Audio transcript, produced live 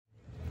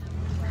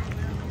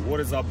What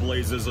is up,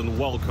 Blazers, and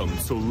welcome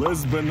to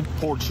Lisbon,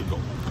 Portugal.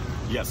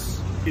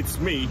 Yes, it's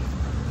me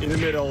in the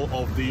middle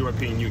of the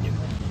European Union.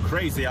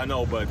 Crazy, I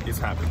know, but it's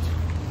happened.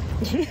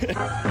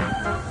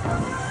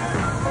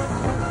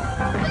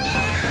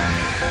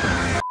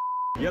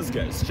 Yes,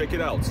 guys, check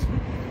it out.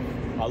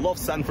 I love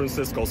San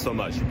Francisco so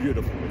much.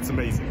 Beautiful. It's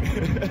amazing.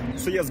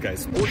 So yes,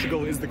 guys,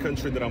 Portugal is the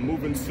country that I'm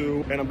moving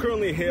to, and I'm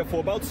currently here for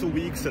about 2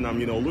 weeks, and I'm,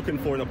 looking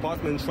for an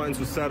apartment, trying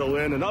to settle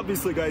in. And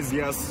obviously, guys,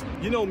 yes,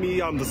 you know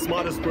me, I'm the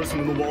smartest person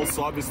in the world,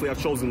 so obviously I've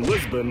chosen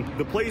Lisbon,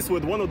 the place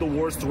with one of the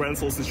worst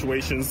rental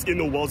situations in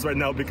the world right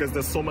now, because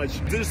there's so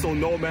much digital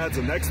nomads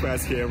and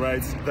expats here,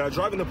 right? They're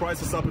driving the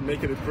prices up and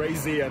making it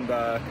crazy, and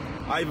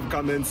I've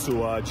come in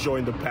to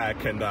join the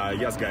pack, and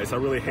yes, guys, I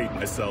really hate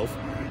myself.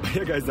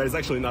 Yeah, guys, that is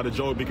actually not a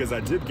joke, because I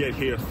did get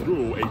here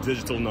through a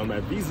digital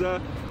nomad visa,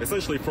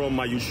 essentially from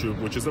my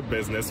YouTube, which is a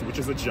business, which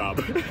is a job.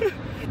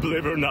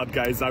 Believe it or not,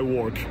 guys, I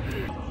work.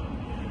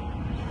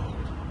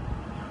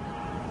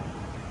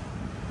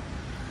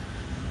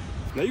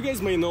 Now, you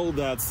guys may know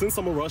that since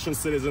I'm a Russian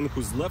citizen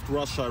who's left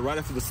Russia right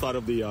after the start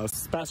of the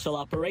special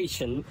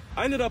operation,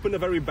 I ended up in a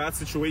very bad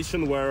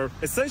situation where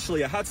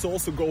essentially I had to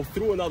also go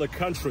through another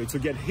country to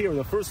get here in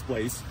the first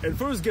place, and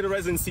first get a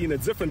residency in a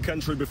different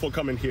country before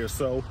coming here.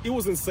 So it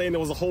was insane, it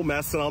was a whole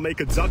mess, and I'll make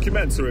a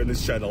documentary in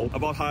this channel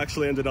about how I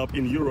actually ended up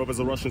in Europe as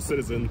a Russian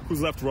citizen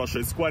who's left Russia.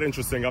 It's quite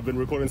interesting. I've been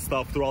recording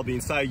stuff throughout the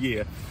entire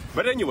year.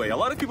 But anyway, a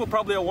lot of people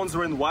probably are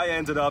wondering why I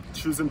ended up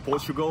choosing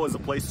Portugal as a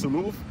place to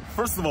move.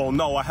 First of all,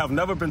 no, I have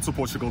never been to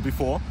Portugal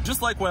before.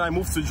 Just like when I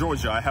moved to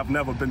Georgia, I have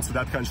never been to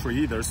that country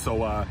either.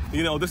 So,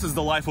 this is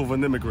the life of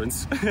an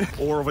immigrant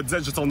or of a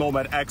digital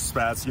nomad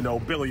expat,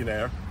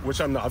 billionaire,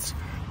 which I'm not.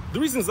 The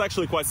reason is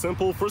actually quite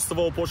simple. First of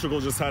all, Portugal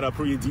just had a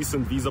pretty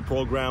decent visa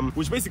program,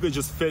 which basically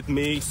just fit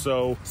me.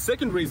 So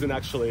second reason,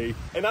 actually,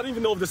 and I don't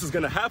even know if this is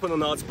going to happen or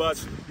not,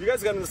 but you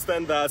guys got to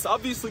understand that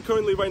obviously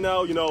currently right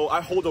now, I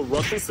hold a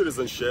Russian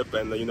citizenship,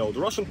 and the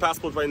Russian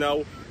passport right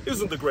now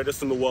isn't the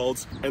greatest in the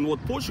world. And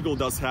what Portugal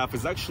does have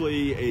is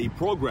actually a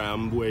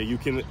program where you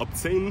can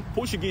obtain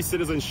Portuguese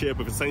citizenship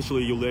if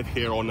essentially you live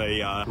here on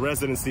a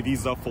residency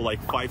visa for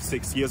like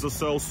 5-6 years or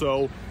so.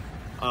 So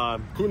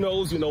who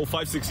knows,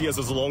 5-6 years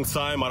is a long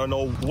time. I don't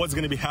know what's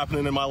going to be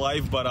happening in my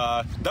life,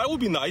 but that would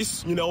be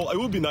nice. It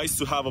would be nice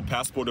to have a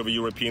passport of a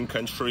European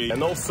country.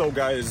 And also,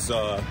 guys,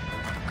 I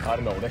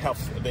don't know, they have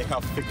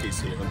fickies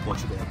here in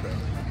Portugal,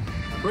 apparently.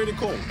 Pretty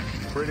cool.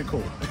 Pretty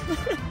cool.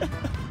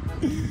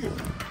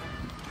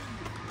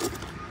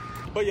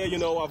 But yeah,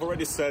 I've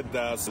already said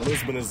that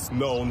Lisbon is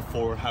known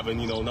for having,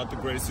 not the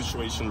greatest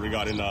situation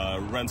regarding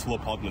rental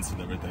apartments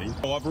and everything.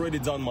 So I've already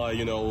done my,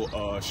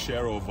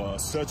 share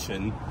of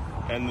searching.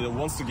 And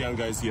once again,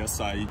 guys,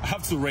 yes, I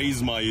have to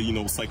raise my,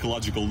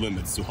 psychological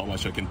limits to how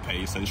much I can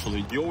pay,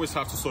 essentially. You always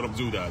have to sort of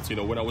do that.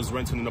 When I was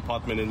renting an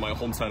apartment in my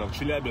hometown of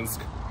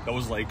Chelyabinsk, that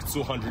was like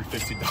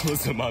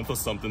 $250 a month or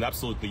something.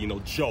 Absolutely,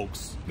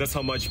 jokes. That's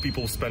how much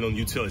people spend on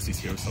utilities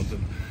here or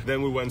something.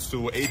 Then we went to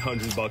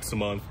 $800 a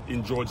month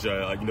in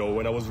Georgia,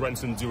 when I was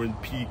renting during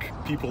peak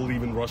people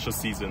leaving Russia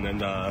season.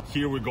 And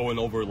here we're going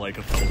over like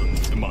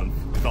 1,000 a month,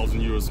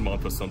 1,000 euros a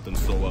month or something.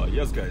 So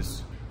yes,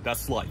 guys.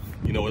 That's life.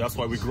 That's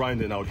why we're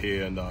grinding out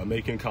here and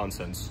making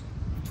content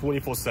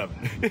 24/7.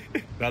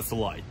 That's the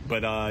lie.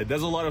 But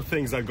there's a lot of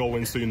things that go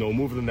into,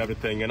 moving and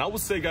everything. And I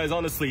would say, guys,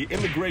 honestly,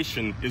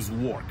 immigration is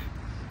work.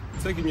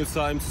 Taking your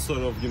time to sort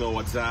of,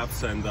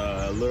 adapt and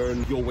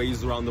learn your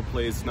ways around the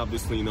place, and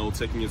obviously,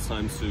 taking your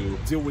time to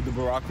deal with the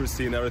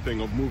bureaucracy and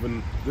everything of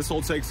moving. This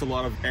all takes a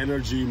lot of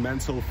energy,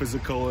 mental,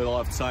 physical, and a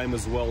lot of time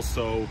as well.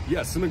 So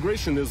yes,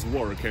 immigration is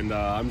work, and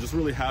I'm just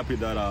really happy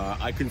that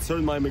I can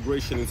turn my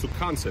immigration into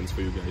content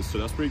for you guys. So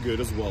that's pretty good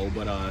as well.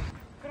 But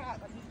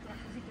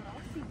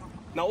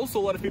now, also,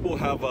 a lot of people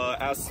have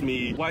asked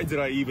me, why did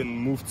I even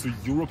move to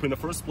Europe in the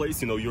first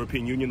place?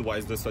 European Union, why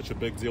is this such a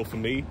big deal for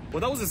me? Well,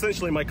 that was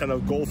essentially my kind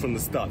of goal from the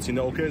start,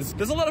 because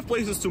there's a lot of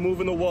places to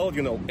move in the world,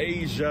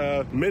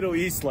 Asia, Middle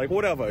East, like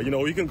whatever,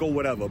 you can go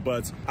whatever.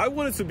 But I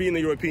wanted to be in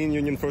the European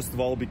Union, first of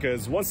all,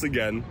 because once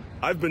again,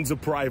 I've been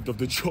deprived of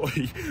the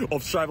joy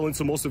of traveling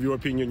to most of the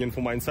European Union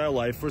for my entire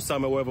life. First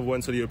time I ever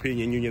went to the European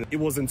Union, it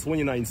was in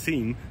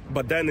 2019.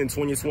 But then in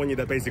 2020,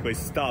 that basically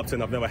stopped,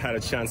 and I've never had a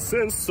chance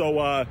since.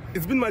 So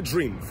it's been my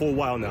dream for a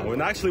while now.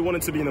 And I actually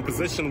wanted to be in a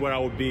position where I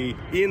would be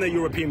in a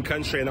European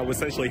country and I would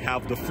essentially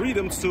have the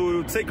freedom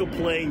to take a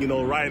plane,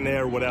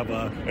 Ryanair,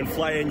 whatever, and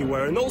fly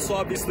anywhere. And also,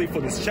 obviously,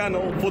 for this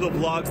channel, for the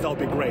vlogs, that would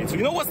be great.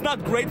 So what's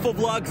not great for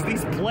vlogs?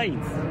 These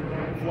planes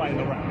flying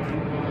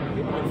around.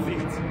 You can see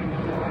it.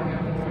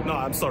 No,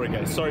 I'm sorry,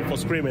 guys. Sorry for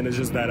screaming. It's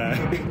just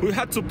that we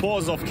had to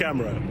pause off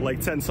camera like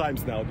 10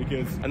 times now,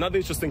 because another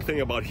interesting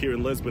thing about here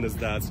in Lisbon is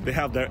that they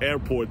have their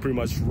airport pretty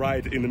much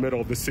right in the middle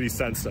of the city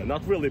center.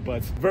 Not really,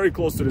 but very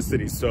close to the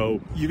city.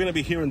 So you're going to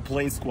be hearing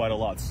planes quite a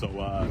lot. So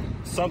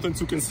something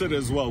to consider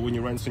as well when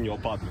you're renting your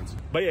apartment.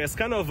 But yeah, it's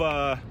kind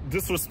of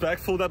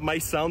disrespectful, that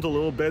might sound a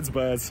little bit,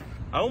 but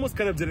I almost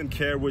kind of didn't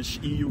care which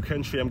EU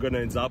country I'm going to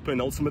end up in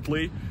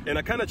ultimately. And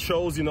I kind of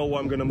chose, where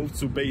I'm going to move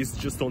to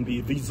based just on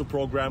the visa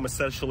program,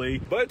 essentially.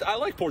 But I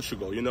like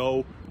Portugal,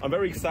 I'm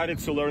very excited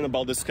to learn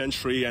about this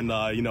country, and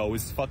you know,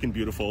 it's fucking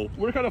beautiful.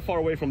 We're kind of far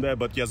away from there,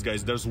 but yes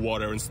guys, there's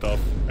water and stuff,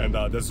 and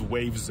there's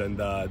waves and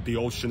the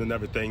ocean and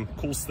everything.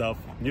 Cool stuff.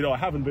 You know, I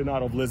haven't been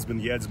out of Lisbon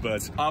yet,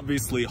 but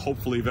obviously,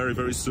 hopefully very,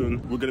 very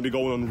soon, we're gonna be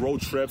going on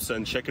road trips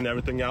and checking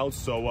everything out.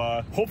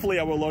 So hopefully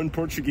I will learn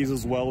Portuguese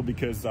as well,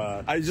 because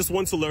I just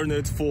want to learn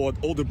it for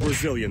all the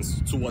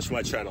Brazilians to watch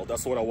my channel.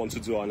 That's what I want to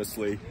do,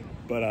 honestly.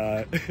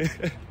 But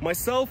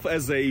myself,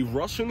 as a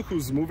Russian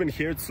who's moving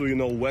here to, you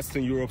know,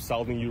 Western Europe,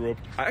 Southern Europe,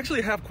 I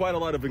actually have quite a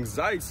lot of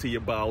anxiety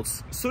about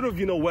sort of,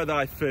 you know, whether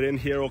I fit in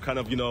here, or kind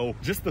of, you know,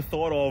 just the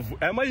thought of,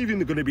 am I even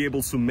going to be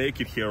able to make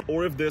it here?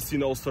 Or if this, you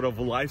know, sort of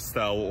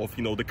lifestyle of,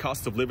 you know, the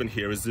cost of living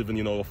here is even,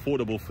 you know,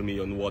 affordable for me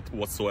on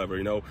whatsoever,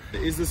 you know?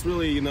 Is this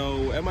really, you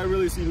know, am I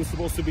really even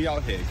supposed to be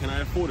out here? Can I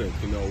afford it?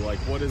 You know, like,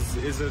 what is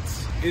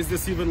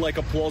this even like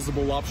a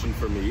plausible option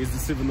for me? Is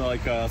this even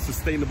like a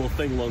sustainable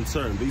thing long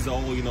term? These are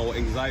all, you know,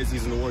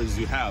 anxieties and worries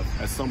you have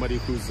as somebody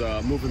who's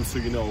moving to,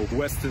 you know,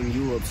 Western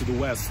Europe, to the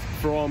West,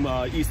 from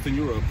Eastern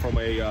Europe, from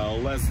a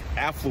less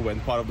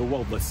affluent part of the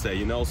world, let's say,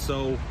 you know,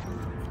 so...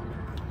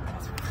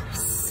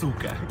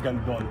 Suka,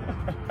 gandon.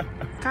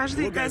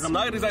 Look guys, I'm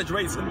not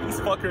exaggerating,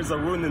 these fuckers are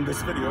ruining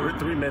this video every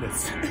 3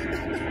 minutes.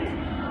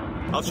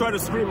 I'll try to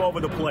scream over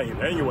the plane.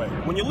 Anyway,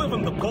 when you live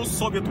in the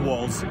post-Soviet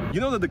walls,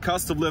 you know that the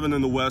cost of living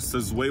in the West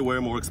is way, way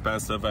more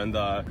expensive. And,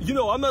 you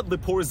know, I'm not the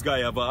poorest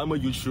guy ever. I'm a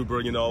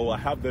YouTuber, you know, I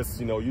have this,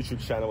 you know, YouTube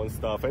channel and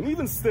stuff. And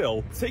even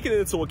still, taking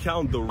into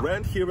account the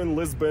rent here in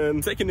Lisbon,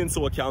 taking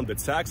into account the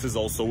taxes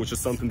also, which is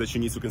something that you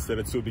need to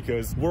consider too,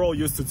 because we're all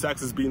used to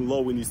taxes being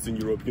low in Eastern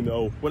Europe, you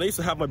know. When I used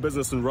to have my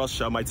business in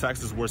Russia, my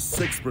taxes were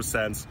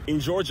 6%. In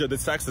Georgia, the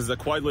taxes are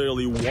quite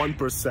literally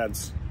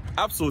 1%.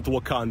 Absolute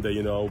Wakanda,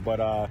 you know,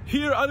 but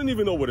here I don't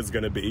even know what it's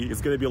gonna be.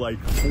 It's gonna be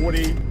like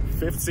 40,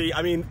 50,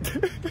 I mean,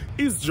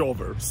 it's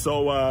Jover.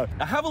 So I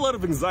have a lot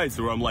of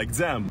anxiety where I'm like,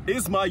 damn,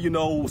 is my, you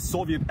know,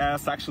 Soviet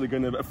ass actually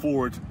gonna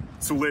afford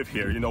to live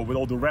here, you know, with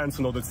all the rents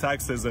and all the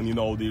taxes and, you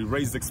know, the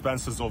raised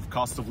expenses of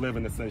cost of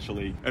living,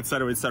 essentially,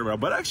 etc., etc.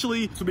 But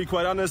actually, to be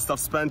quite honest,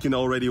 I've spent, you know,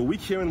 already a week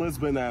here in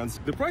Lisbon, and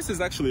the price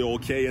is actually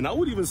okay. And I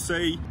would even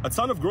say a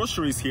ton of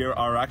groceries here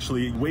are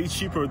actually way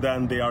cheaper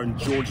than they are in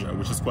Georgia,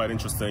 which is quite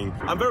interesting.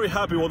 I'm very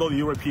happy with all the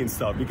European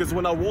stuff, because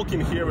when I walk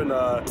in here in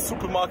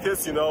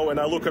supermarkets, you know, and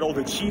I look at all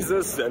the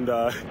cheeses and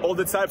all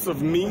the types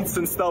of meats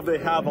and stuff they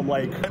have, I'm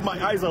like, my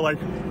eyes are like,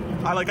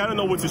 I don't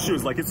know what to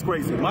choose. Like, it's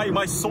crazy.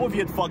 My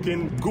Soviet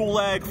fucking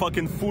gulag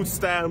fucking food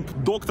stamp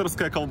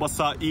doktorskaya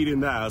kolbasa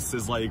eating ass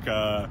is like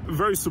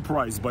very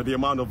surprised by the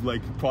amount of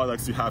like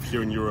products you have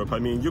here in Europe. I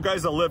mean, you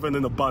guys are living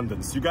in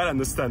abundance. You gotta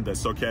understand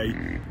this, okay?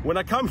 When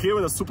I come here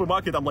in a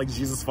supermarket, I'm like,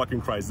 Jesus fucking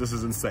Christ, this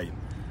is insane.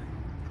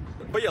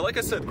 But yeah, like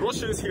I said,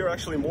 groceries here are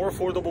actually more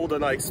affordable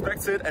than I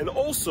expected. And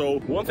also,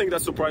 one thing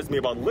that surprised me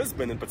about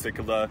Lisbon in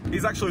particular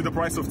is actually the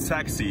price of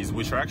taxis,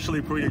 which are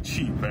actually pretty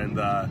cheap. And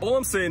all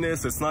I'm saying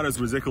is, it's not as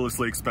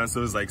ridiculously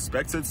expensive as I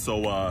expected,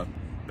 so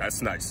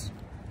that's nice.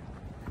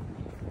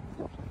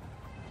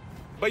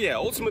 But yeah,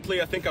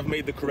 ultimately, I think I've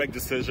made the correct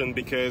decision,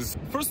 because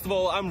first of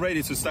all, I'm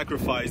ready to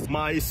sacrifice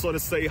my, so to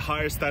say,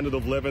 higher standard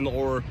of living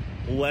or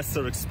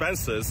lesser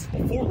expenses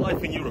for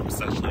life in Europe,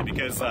 essentially,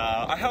 because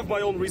I have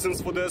my own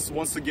reasons for this.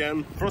 Once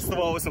again, first of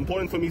all, it's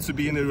important for me to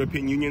be in the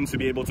European Union to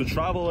be able to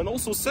travel, and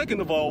also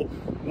second of all,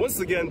 once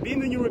again,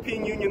 being in the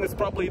European Union is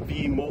probably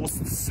the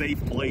most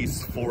safe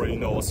place for, you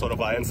know, a sort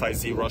of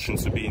anti-Z Russian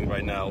to be in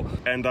right now.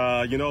 And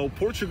you know,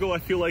 Portugal I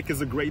feel like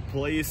is a great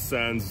place,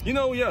 and you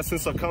know, yeah,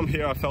 since I've come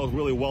here I felt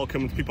really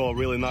welcomed. People are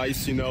really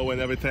nice, you know,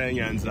 and everything.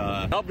 And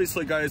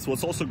obviously guys,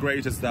 what's also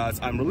great is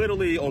that I'm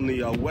literally on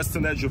the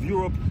western edge of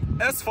Europe,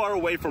 as far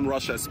away from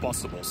Russia as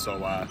possible, so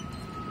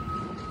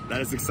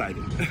that is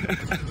exciting.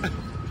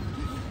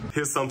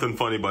 Here's something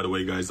funny, by the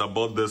way, guys. I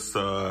bought this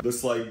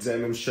this like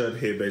denim shirt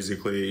here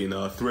basically in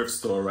a thrift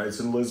store, right? It's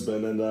in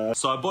Lisbon, and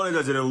so I bought it.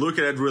 I didn't look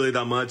at it really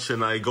that much,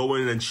 and I go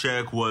in and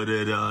check what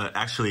it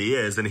actually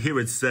is, and here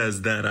it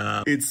says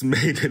that it's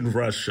made in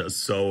Russia.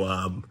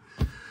 So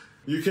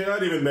you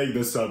cannot even make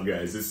this up,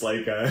 guys. It's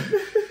like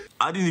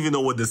I didn't even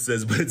know what this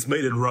is, but it's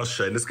made in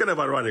Russia. And it's kind of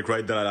ironic,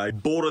 right, that I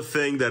bought a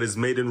thing that is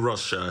made in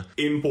Russia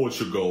in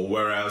Portugal,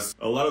 whereas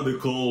a lot of the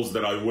clothes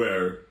that I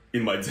wear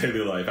in my daily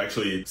life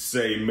actually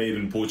say made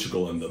in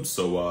Portugal on them.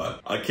 So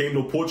I came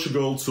to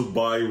Portugal to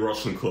buy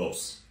Russian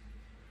clothes.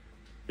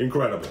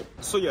 Incredible.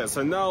 So yes,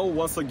 and now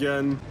once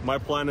again, my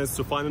plan is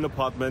to find an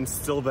apartment,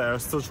 still there,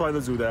 still trying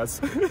to do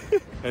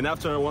that. And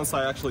once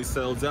I actually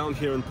settle down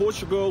here in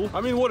Portugal,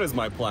 I mean, what is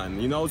my plan?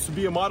 You know, to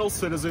be a model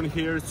citizen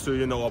here, to,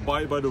 you know,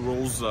 abide by the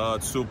rules,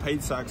 to pay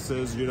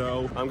taxes, you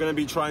know. I'm gonna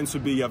be trying to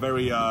be a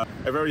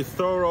very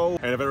thorough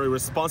and a very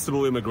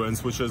responsible immigrant,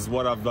 which is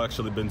what I've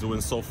actually been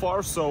doing so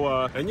far.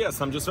 So, and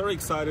yes, I'm just very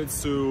excited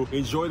to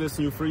enjoy this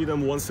new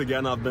freedom. Once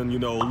again, I've been, you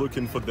know,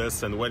 looking for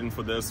this and waiting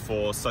for this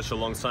for such a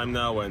long time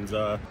now. And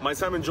my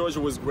time in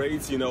Georgia was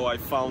great. You know, I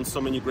found so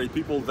many great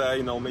people there,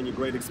 you know, many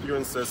great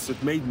experiences.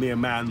 It made me a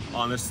man,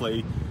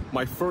 honestly.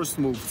 my first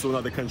move to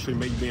another country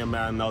made me a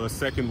man. Now the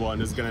second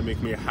one is gonna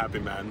make me a happy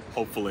man,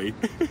 hopefully.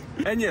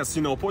 And yes,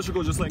 you know,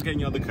 Portugal, just like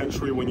any other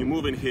country, when you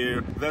move in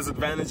here, there's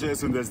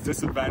advantages and there's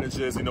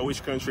disadvantages. You know,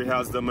 each country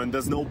has them, and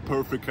there's no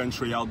perfect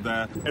country out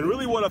there. And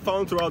really what I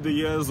found throughout the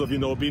years of, you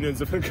know, being in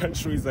different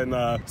countries and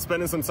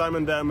spending some time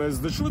in them is,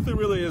 the truth it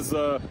really is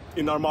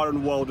in our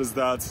modern world is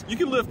that you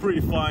can live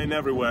pretty fine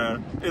everywhere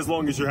as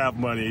long as you have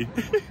money.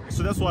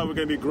 So that's why we're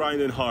gonna be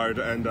grinding hard.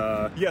 And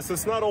yes,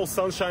 it's not all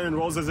sunshine and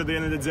roses at the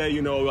end of the day.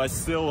 You know, I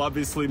still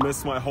obviously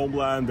miss my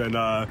homeland and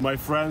my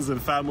friends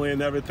and family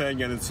and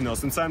everything. And it's, you know,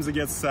 sometimes it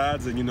gets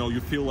sad and, you know,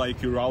 you feel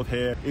like you're out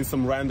here in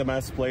some random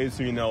ass place,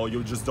 you know,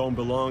 you just don't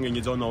belong and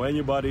you don't know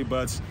anybody.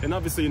 And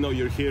obviously, you know,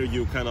 you're here,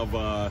 you kind of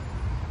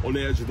on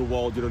the edge of the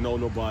world, you don't know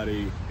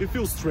nobody. It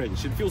feels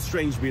strange. It feels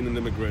strange being an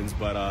immigrant,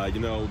 but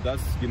you know,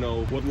 that's, you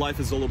know, what life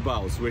is all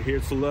about. So we're here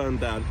to learn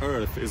that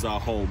Earth is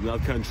our home,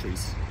 not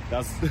countries.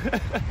 That's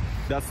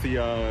that's the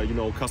you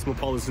know,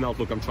 cosmopolitan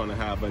outlook I'm trying to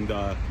have. And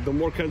the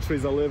more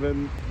countries I live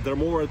in, the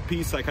more at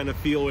peace I kind of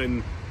feel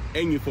in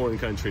any foreign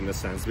country, in a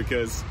sense,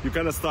 because you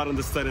kind of start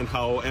understanding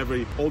how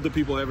all the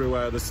people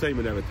everywhere are the same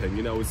and everything.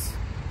 You know, it's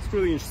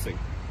really interesting.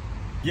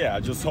 Yeah,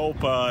 I just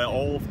hope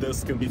all of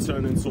this can be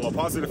turned into a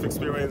positive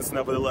experience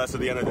nevertheless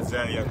at the end of the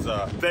day. And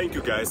thank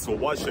you guys for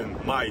watching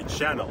my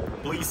channel.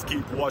 Please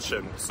keep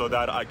watching so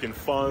that I can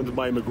fund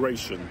my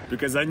immigration,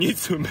 because I need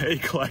to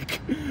make like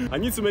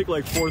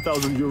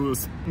 4,000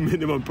 euros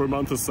minimum per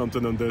month or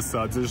something on this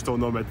digital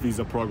nomad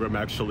visa program,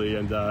 actually.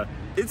 And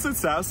it's a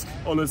task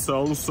on its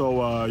own.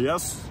 So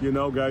yes, you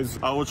know, guys,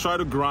 I will try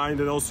to grind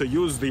and also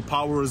use the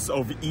powers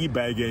of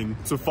e-bagging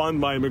to fund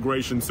my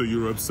immigration to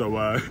Europe. So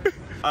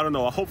I don't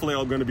know, hopefully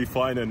I'm gonna be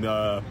fine, and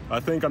I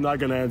think I'm not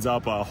gonna end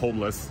up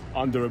homeless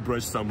under a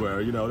bridge somewhere.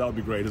 You know, that would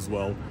be great as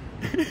well.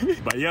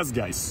 But yes,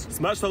 guys,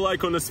 smash the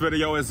like on this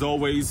video as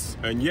always,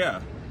 and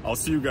yeah, I'll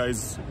see you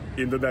guys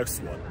in the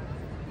next one.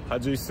 How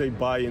do you say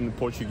bye in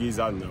Portuguese?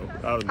 I don't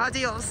know.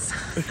 Adios.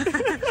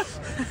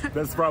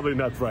 That's probably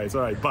not right.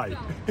 All right, bye.